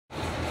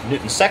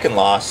Newton's second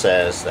law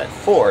says that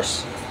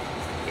force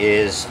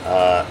is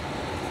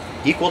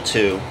equal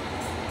to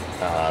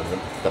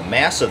the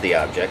mass of the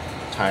object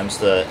times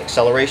the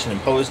acceleration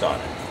imposed on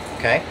it.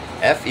 Okay?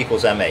 F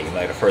equals ma. You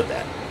might have heard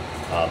that.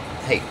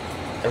 Hey,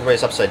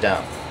 everybody's upside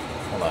down.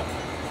 Hold on.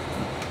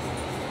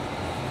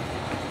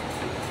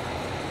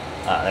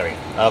 There we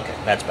go. Okay,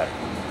 that's better.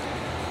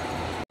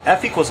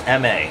 F equals ma,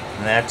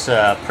 and that's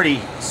a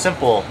pretty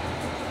simple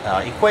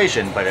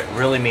equation, but it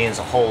really means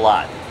a whole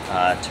lot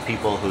to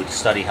people who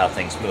study how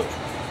things move.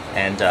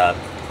 And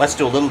let's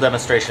do a little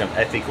demonstration of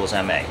F equals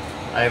ma.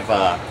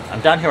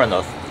 I'm down here on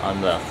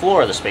the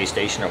floor of the space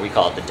station, or we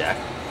call it the deck,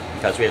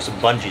 because we have some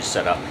bungees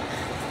set up.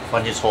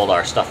 Bungees hold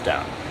our stuff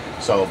down.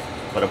 So,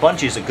 but a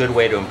bungee is a good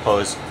way to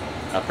impose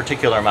a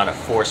particular amount of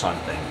force on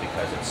things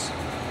because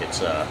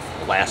it's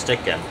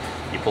elastic, and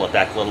you pull it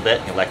back a little bit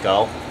and you let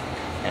go,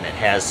 and it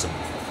has some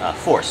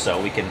force.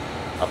 So we can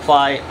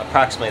apply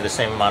approximately the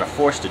same amount of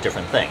force to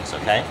different things.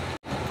 Okay,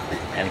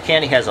 and the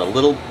candy has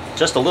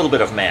just a little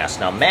bit of mass.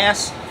 Now,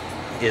 mass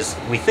is,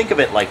 we think of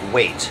it like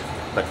weight,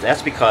 but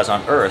that's because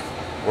on Earth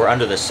we're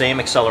under the same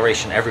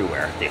acceleration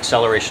everywhere, the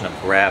acceleration of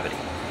gravity.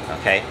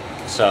 Okay,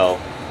 so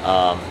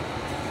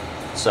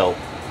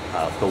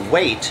the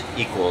weight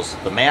equals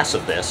the mass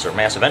of this, or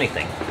mass of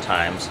anything,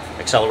 times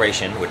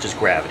acceleration, which is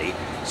gravity.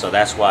 So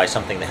that's why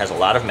something that has a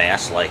lot of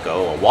mass, like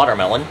a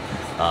watermelon,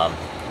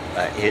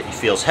 it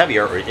feels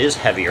heavier, or it is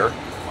heavier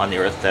on the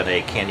Earth than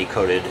a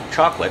candy-coated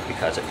chocolate,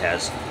 because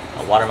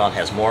a watermelon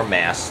has more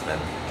mass than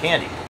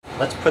candy.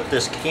 Let's put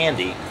this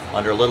candy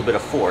under a little bit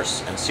of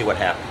force and see what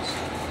happens.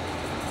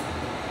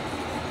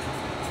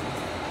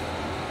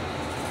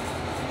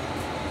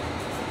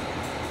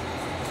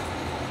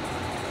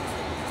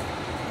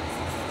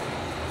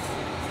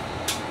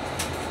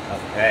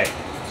 Okay,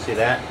 see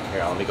that?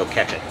 Here, let me go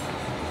catch it.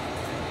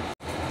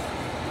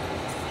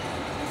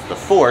 The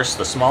force,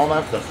 the small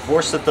amount, the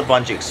force that the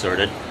bungee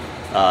exerted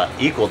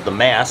equaled the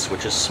mass,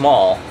 which is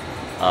small,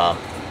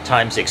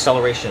 times the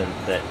acceleration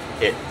that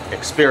it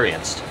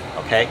experienced.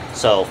 Okay,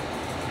 so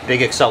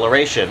big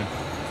acceleration,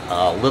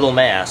 little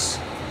mass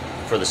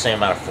for the same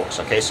amount of force.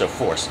 Okay, so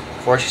force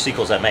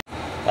equals ma.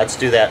 Let's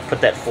do that. Put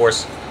that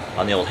force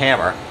on the old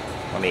hammer.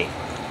 Let me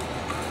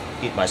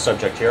heat my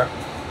subject here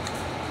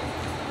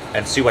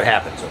and see what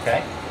happens.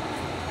 Okay.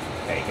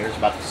 Okay, here's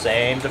about the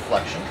same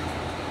deflection.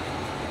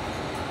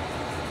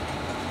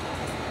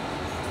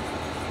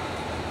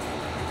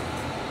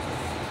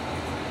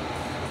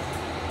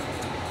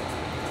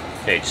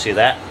 Okay, you see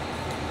that?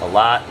 A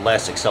lot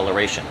less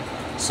acceleration.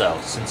 So,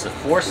 since the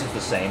force is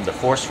the same, the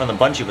force from the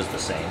bungee was the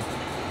same,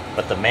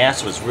 but the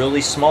mass was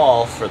really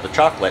small for the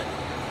chocolate,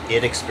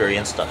 it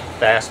experienced a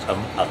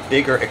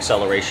bigger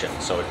acceleration.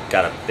 So it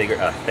got a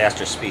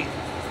faster speed.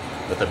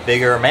 With a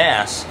bigger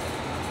mass,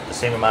 the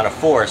same amount of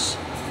force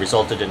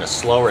resulted in a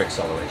slower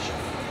acceleration,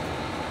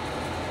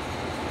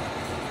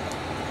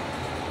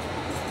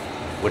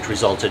 which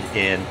resulted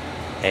in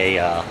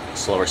a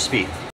slower speed.